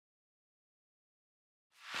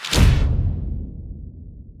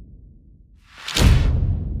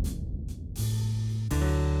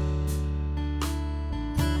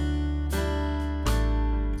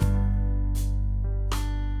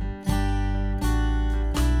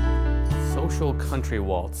virtual country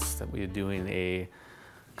waltz that we are doing a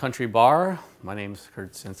country bar. My name's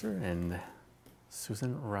Kurt Sensor and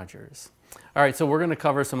Susan Rogers. All right, so we're going to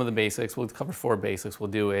cover some of the basics. We'll cover 4 basics.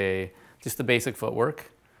 We'll do just the basic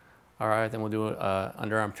footwork. All right, then we'll do an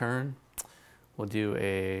underarm turn. We'll do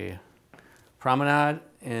a promenade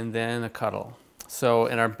and then a cuddle. So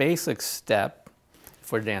in our basic step,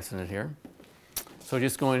 if we're dancing it here, so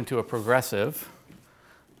just going into a progressive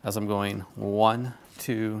as I'm going 1,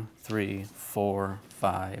 2, 3, 4,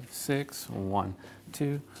 5, 6, 1,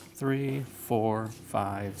 2, 3, 4,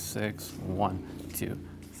 5, 6, 1, 2,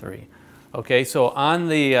 3. Okay, so on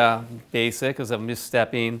the basic, as I'm just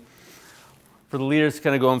stepping, for the leaders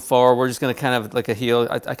kind of going forward, we're just going to kind of like a heel.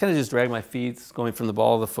 I kind of just drag my feet going from the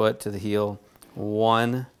ball of the foot to the heel.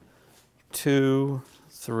 1, 2,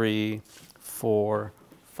 3, 4,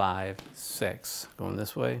 5, 6. Going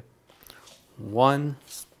this way. 1,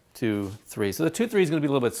 2, 3. So the 2, 3 is going to be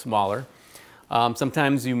a little bit smaller.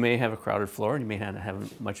 Sometimes you may have a crowded floor and you may not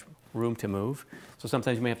have much room to move. So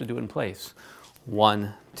sometimes you may have to do it in place.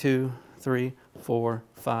 1, 2, 3, 4,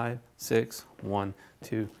 5, 6. 1,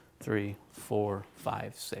 2, 3, 4,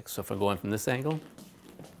 5, 6. So if I'm going from this angle,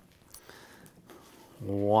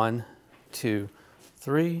 1, 2,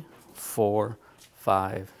 3, 4,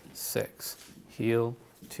 5, 6. Heel,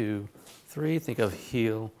 2, 3. Think of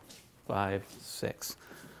heel, 5, 6.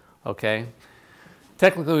 Okay.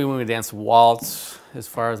 Technically, when we dance waltz, as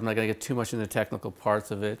far as I'm not going to get too much into the technical parts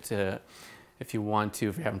of it, if you want to,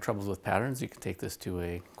 if you're having troubles with patterns, you can take this to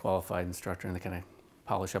a qualified instructor and they kind of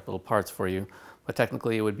polish up little parts for you. But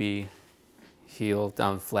technically, it would be heel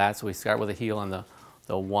down flat. So we start with a heel on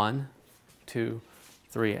the 1, 2,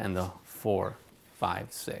 3, and the 4, 5,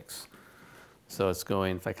 6. So it's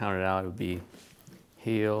going, if I count it out, it would be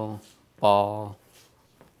heel, ball,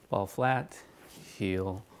 ball flat,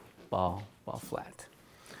 heel, ball, ball flat.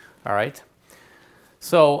 All right.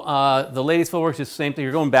 So the ladies' footwork is just the same thing.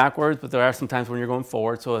 You're going backwards, but there are some times when you're going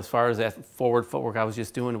forward. So as far as that forward footwork I was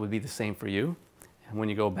just doing, it would be the same for you. And when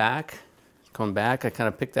you go back, come back, I kind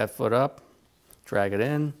of pick that foot up, drag it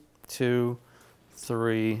in, 2,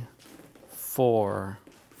 3, 4,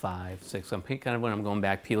 5, 6. So I'm kind of when I'm going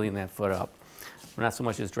back, peeling that foot up. We're not so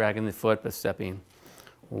much as dragging the foot, but stepping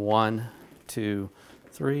 1, 2,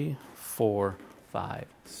 3, 4, 5,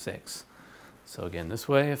 6. So again, this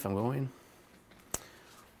way, if I'm going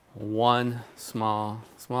 1, small,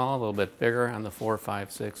 small, a little bit bigger on the 4, 5,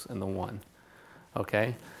 6, and the 1.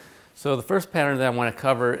 Okay. So the first pattern that I want to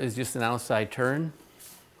cover is just an outside turn.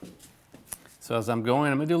 So as I'm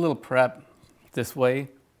going, I'm going to do a little prep this way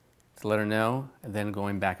to let her know, and then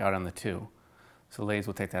going back out on the 2. So ladies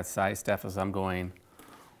will take that side step as I'm going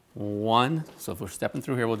 1. So if we're stepping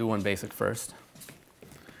through here, we'll do one basic first.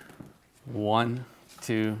 1,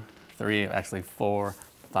 2, 3, actually 4,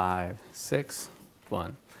 5, 6,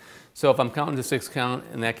 1. So if I'm counting to 6 count,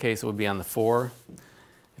 in that case it would be on the 4.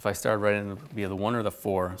 If I start right in, it would be the 1 or the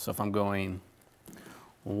 4. So if I'm going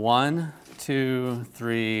 1, 2,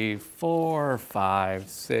 3, 4, 5,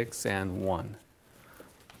 6, and 1.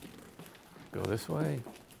 Go this way.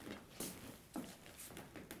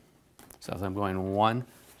 So as I'm going 1,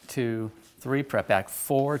 2, 3, prep back,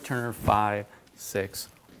 4, turn, 5, 6,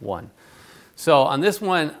 1. So on this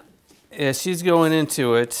one, as she's going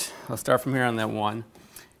into it, I'll start from here on that 1.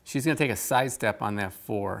 She's going to take a side step on that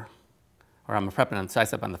 4. Or I'm prepping on side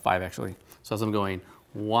step on the 5 actually. So as I'm going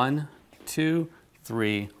 1, 2,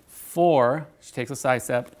 3, 4, she takes a side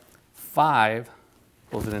step, 5,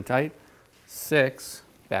 pulls it in tight, 6,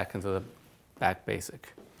 back into the back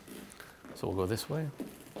basic. So we'll go this way.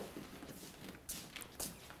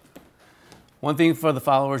 One thing for the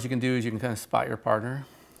followers you can do is you can kind of spot your partner.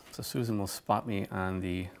 So Susan will spot me on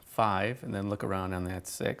the 5 and then look around on that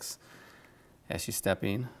 6 as she's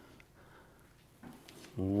stepping.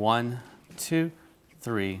 1, 2,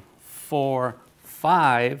 3, 4,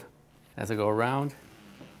 5. As I go around,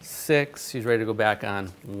 6. She's ready to go back on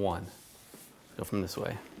 1. Go from this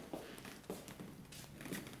way.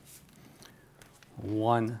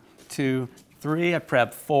 1, 2, 3. I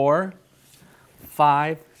prep 4,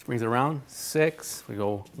 5. She brings it around. 6. We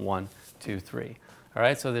go 1, 2, 3. All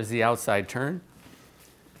right, so there's the outside turn.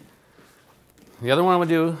 The other one I'm going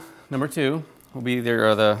to do, number 2, will be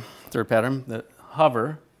the third pattern, the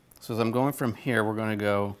hover. So as I'm going from here, we're going to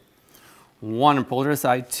go 1 and pull her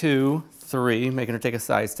aside, 2, 3, making her take a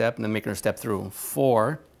side step, and then making her step through.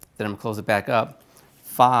 4, then I'm going to close it back up.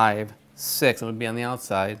 5, 6, I'm going to be on the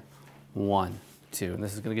outside. 1, 2. And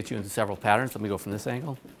this is going to get you into several patterns. Let me go from this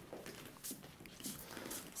angle.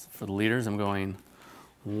 So for the leaders, I'm going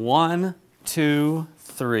 1, 2,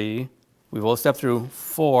 3. We will step through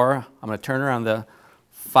 4. I'm going to turn around the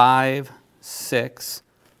 5, 6,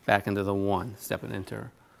 back into the 1, stepping into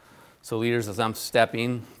her. So leaders, as I'm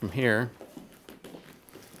stepping from here,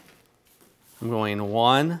 I'm going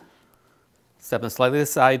 1, stepping slightly to the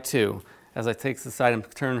side, 2. As I take to the side, I'm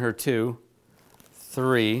turning her 2,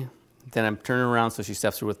 3, then I'm turning around so she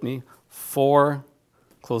steps through with me, 4,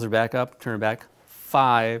 close her back up, turn her back,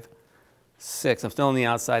 5, 6. I'm still on the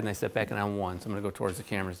outside and I step back in on 1. So I'm going to go towards the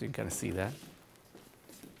camera so you can kind of see that.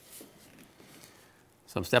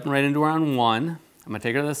 So I'm stepping right into her on 1. I'm going to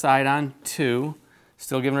take her to the side on 2,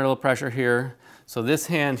 still giving her a little pressure here. So this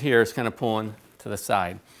hand here is kind of pulling to the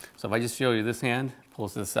side. So if I just show you this hand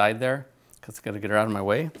pulls to the side there, because it's got to get her out of my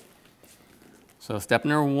way. So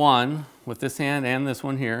stepping her 1 with this hand and this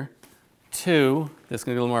one here. 2, this is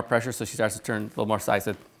going to get a little more pressure, so she starts to turn a little more sides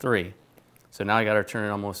at 3. So now I got her turning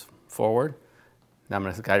almost forward. Now I'm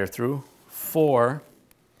going to guide her through. 4,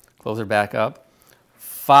 close her back up.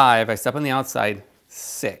 5, I step on the outside.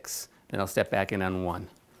 6, then I'll step back in on 1.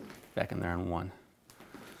 Back in there on 1.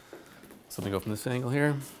 So let me go from this angle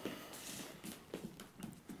here.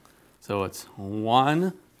 So it's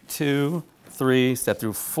 1, 2, 3, step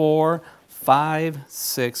through 4, 5,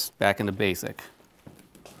 6, back into basic.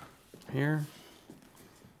 Here.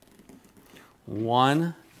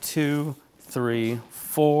 1, 2, 3,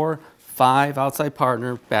 4, 5, outside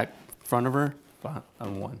partner, back front of her,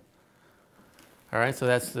 on 1. All right, so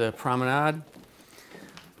that's the promenade.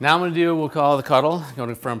 Now I'm going to do what we'll call the cuddle.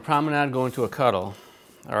 Going from promenade, going to a cuddle.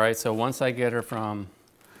 All right, so once I get her from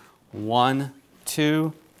 1,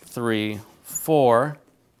 2, 3, 4.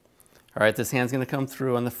 All right, this hand's going to come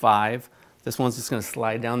through on the 5. This one's just going to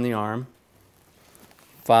slide down the arm.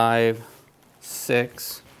 5,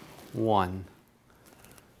 6, 1,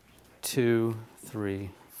 2, 3,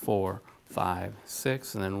 4, 5,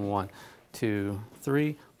 6, and then 1, 2,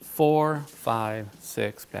 3, 4, 5,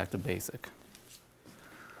 6, back to basic.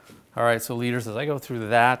 All right, so leaders, as I go through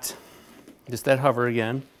that, just that hover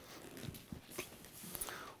again.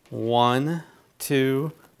 1,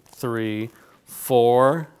 2, 3,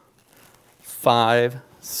 4, 5,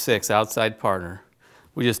 6, outside partner.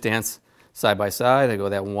 We just dance side by side. I go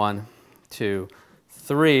that 1, 2,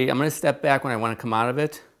 3. I'm going to step back when I want to come out of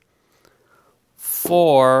it.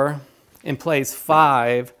 4, in place,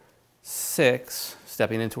 5, 6,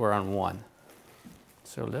 stepping into her on 1.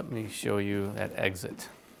 So let me show you that exit.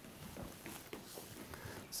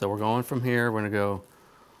 So we're going from here, we're going to go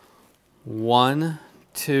 1,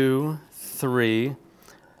 2, 3. I'm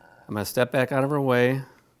going to step back out of her way.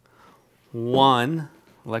 1,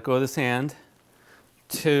 let go of this hand.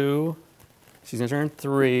 2, she's going to turn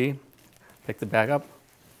 3, pick the back up.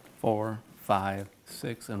 4, 5,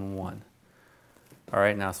 6, and 1. All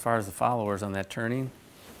right, now as far as the followers on that turning,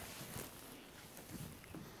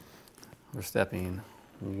 we're stepping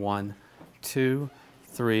 1, 2,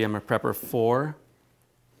 3. I'm going to prep her 4.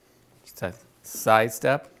 Side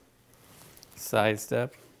step, side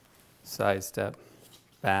step, side step,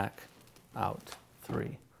 back, out,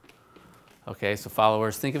 3. Okay, so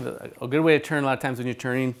followers, think of it, a good way to turn a lot of times when you're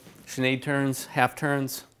turning, Sinead turns, half turn,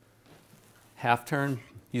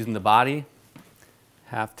 using the body,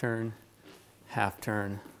 half turn,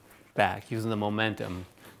 back, using the momentum.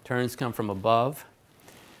 Turns come from above.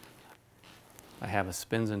 I have a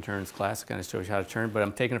spins and turns class, kind of shows you how to turn, but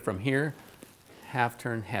I'm taking it from here, half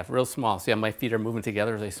turn, half, real small. See how my feet are moving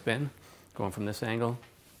together as I spin, going from this angle.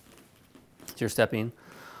 So you're stepping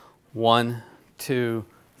 1, 2,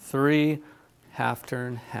 3, half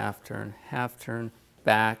turn,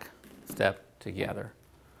 back, step together.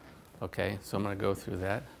 Okay, so I'm going to go through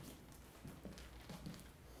that.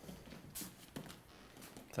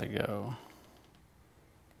 So I go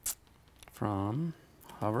from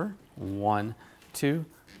hover, 1, 2,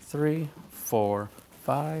 3, 4,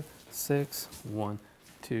 5, 6, 1,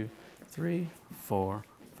 2, 3, 4,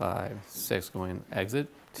 5, 6, going exit,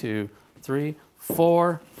 2, 3,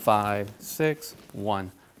 4, 5, 6,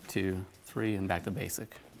 1, 2, 3, and back to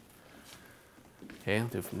basic. Okay, I'll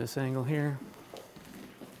do it from this angle here.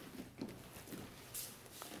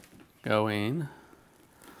 Going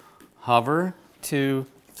hover, 2,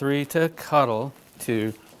 3 to cuddle,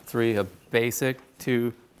 2, 3, a basic,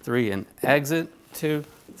 2, 3, and exit, 2,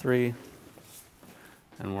 3,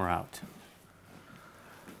 and we're out.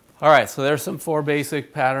 All right, so there's some 4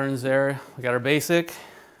 basic patterns there. We got our basic,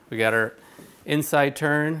 we got our inside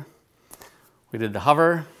turn, we did the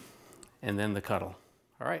hover, and then the cuddle.